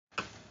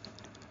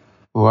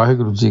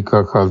Vaheguru Ji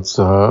Ka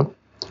Khalsa,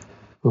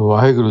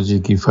 Vaheguru Ji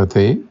Ki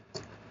Fateh.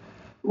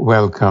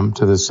 Welcome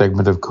to this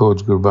segment of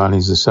Coach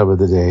Gurbani's The Sabad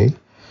the Day.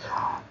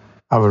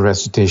 Our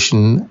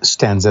recitation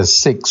stanza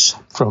 6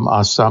 from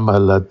Asam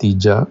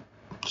Al-Latija,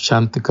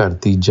 Shant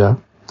Kartija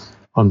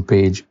on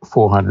page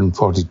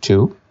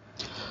 442.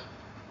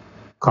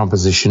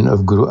 Composition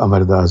of Guru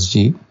Amar Das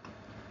Ji.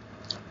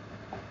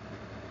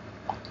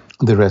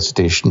 The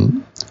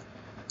recitation.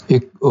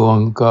 Ik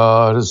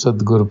Oankar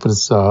Sadgur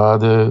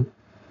Prasad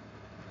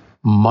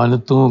मन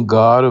तू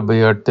गारब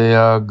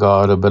अटया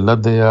गारब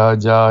लदया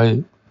जाए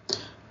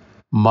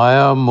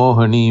माया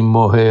मोहनी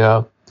मोहया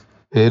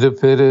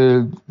फिर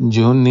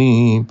जूनी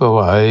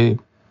पवाए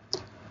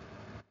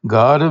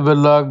गारब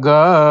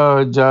लागा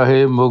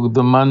जाहे मुग्ध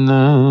मन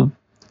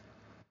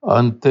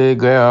अंते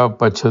गया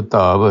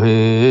पछतावहे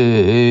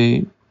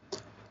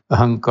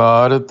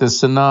अहंकार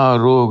तिसना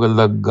रोग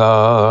लगा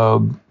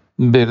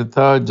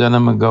बिरथा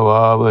जन्म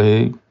गवावहे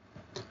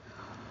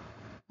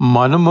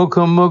मनमुख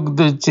मुग्ध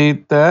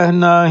चेतह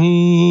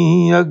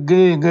नाही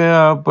अगे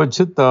गया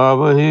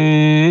पछतावहे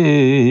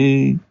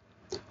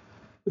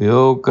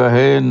यो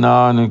कहे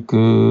नानक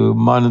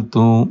मन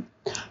तू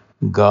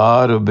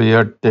गारब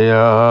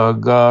अटया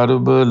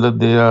गारब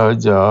लदया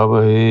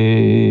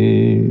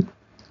जावहे.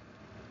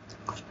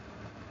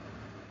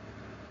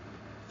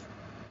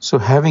 So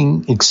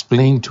having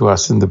explained to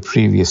us in the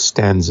previous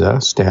stanza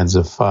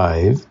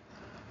 5,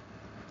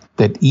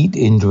 that each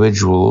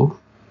individual,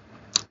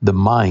 the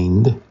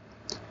mind,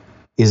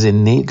 is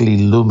innately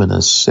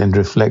luminous and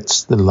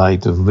reflects the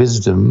light of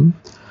wisdom.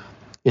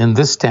 In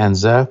this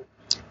stanza,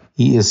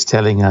 he is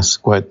telling us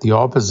quite the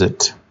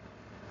opposite,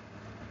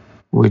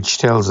 which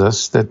tells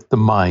us that the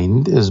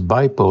mind is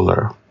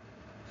bipolar.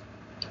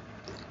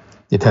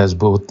 It has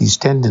both these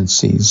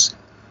tendencies.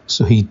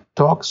 So he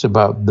talks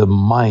about the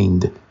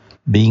mind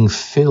being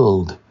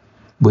filled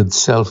with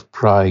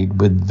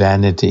self-pride, with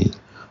vanity.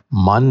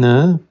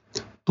 Man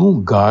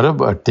tu garab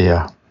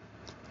atia.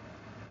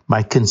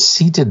 My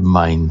conceited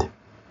mind,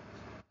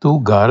 tu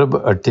garab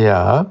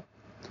atia,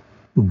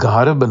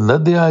 garab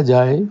ladya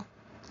jaye.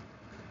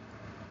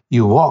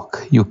 You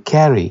walk, you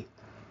carry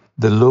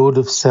the load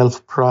of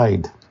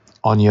self-pride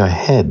on your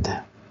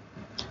head.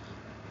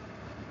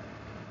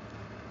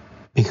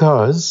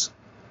 Because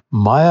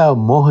maya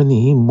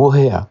mohani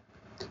mohaya,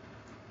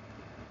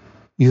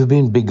 you've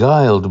been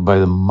beguiled by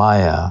the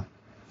maya,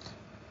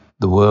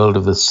 the world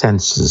of the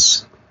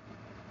senses,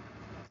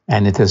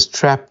 and it has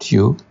trapped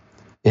you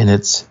in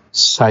its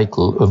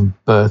cycle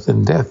of birth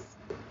and death.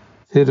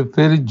 Fir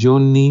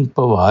joni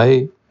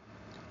pavaye,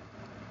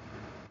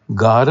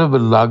 garab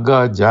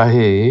laga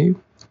jahe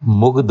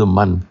mugd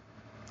man.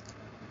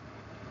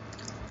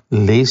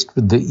 Laced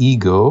with the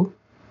ego,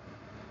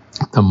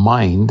 the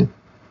mind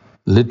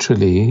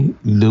literally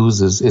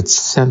loses its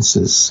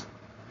senses.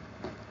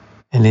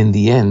 And in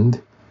the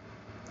end,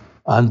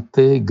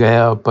 ante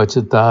gaya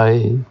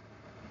pachatavahe,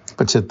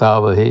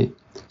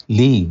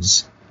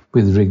 leaves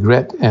with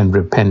regret and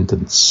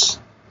repentance.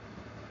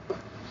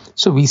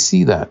 So we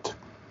see that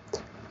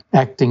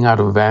acting out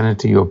of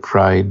vanity or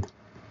pride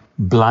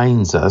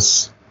blinds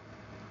us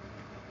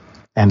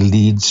and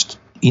leads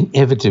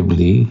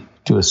inevitably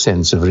to a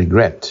sense of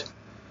regret.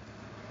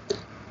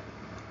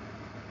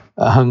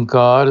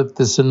 Ahankar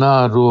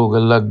tisna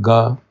roga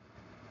lagga.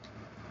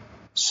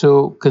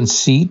 So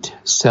conceit,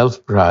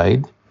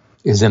 self-pride,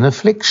 is an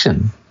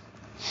affliction.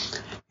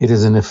 It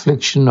is an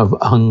affliction of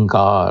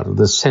ahankar,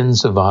 the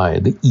sense of I,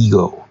 the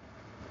ego.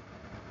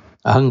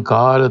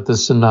 Ahankara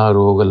tasana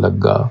roga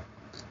lagga.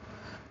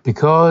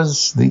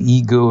 Because the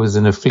ego is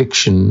an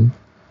affliction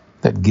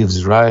that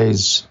gives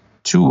rise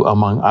to,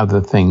 among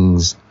other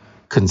things,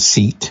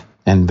 conceit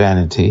and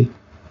vanity.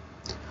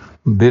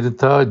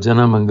 Birtha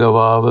janam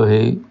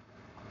gavavahe.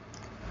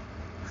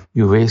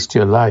 You waste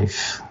your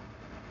life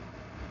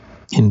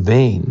in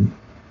vain.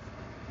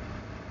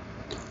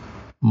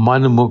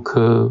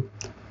 Manmukha.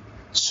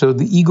 So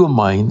the ego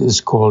mind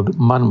is called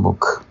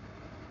manmukh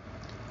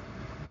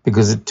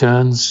because it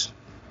turns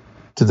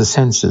to the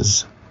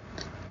senses.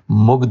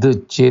 Mugdha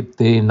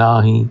chete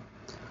nahi.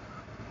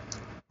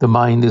 The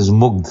mind is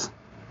mugdh,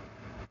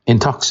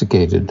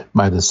 intoxicated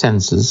by the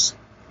senses,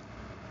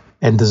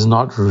 and does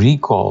not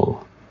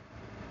recall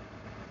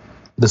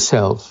the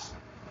self.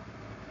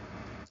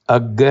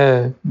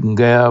 Agga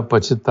gaya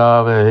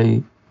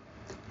pachatavahe.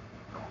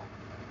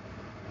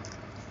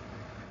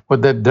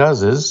 What that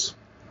does is,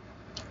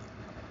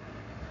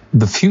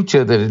 the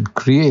future that it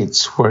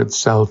creates for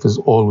itself is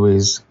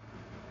always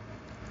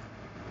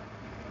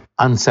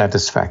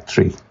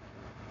unsatisfactory.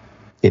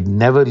 It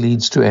never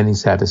leads to any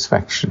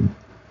satisfaction.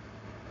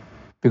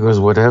 Because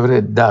whatever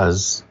it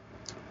does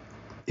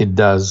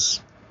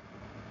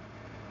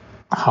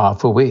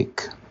half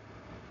awake,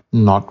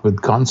 not with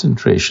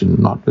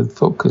concentration, not with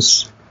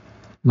focus,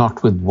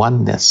 not with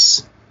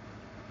oneness,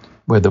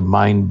 where the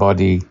mind,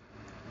 body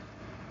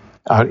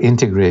are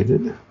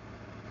integrated.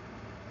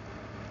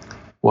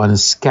 One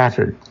is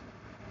scattered.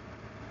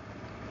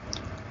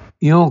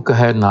 Yon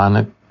kahe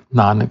Nanak,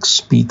 Nanak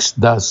speaks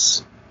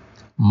thus,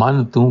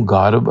 Man Tun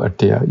Garab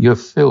Atia. You're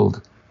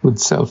filled with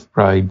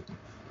self-pride.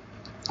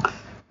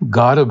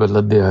 Garab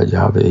Aladya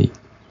Jave.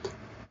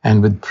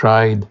 And with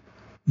pride,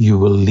 you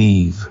will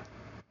leave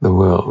the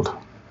world.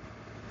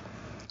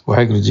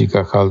 Waheguru Ji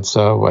Ka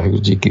Khalsa,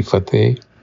 Waheguru Ji Ki Fateh.